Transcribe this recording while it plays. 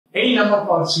Any number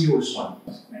power 0 is 1.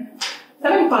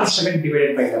 11 power 7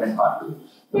 divided by 11 power 2.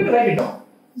 We will write it down.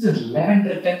 This is 11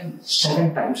 written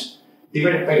 7 times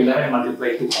divided by 11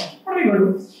 multiplied 2 times. What are we going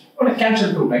to do? We're going to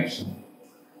cancel 2 times.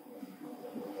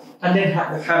 And then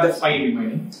have the 5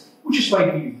 remaining. Which is why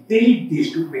we delete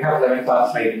these two. We have 11 power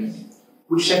 5 remaining.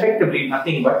 Which is effectively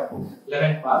nothing but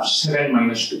 11 power 7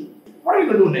 minus 2. What are we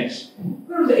going to do next?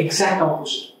 We're going to do the exact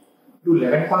opposite. Do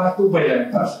 11 power 2 by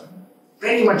 11 power 7.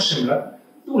 Very much similar.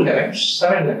 2 11s,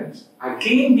 7 11s.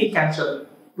 Again we cancel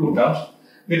 2 terms.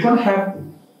 We're going to have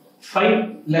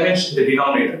 5 11s in the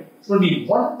denominator. It's going to be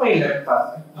 1 by 11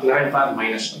 power 5, 11 power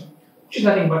minus 1. Which is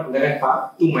nothing but 11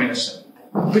 power 2 minus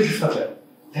 7. A bit further.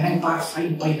 11 power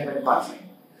 5 by 11 power 5.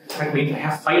 That means I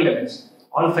have 5 11s.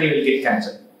 All 5 will get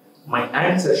cancelled. My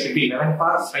answer should be 11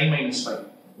 power 5 minus 5.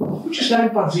 Which is 11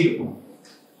 power 0.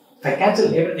 If I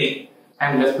cancel everything,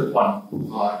 I am left with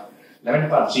 1. Or 11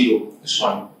 power 0 is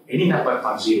 1. Any number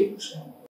power 0 is 1.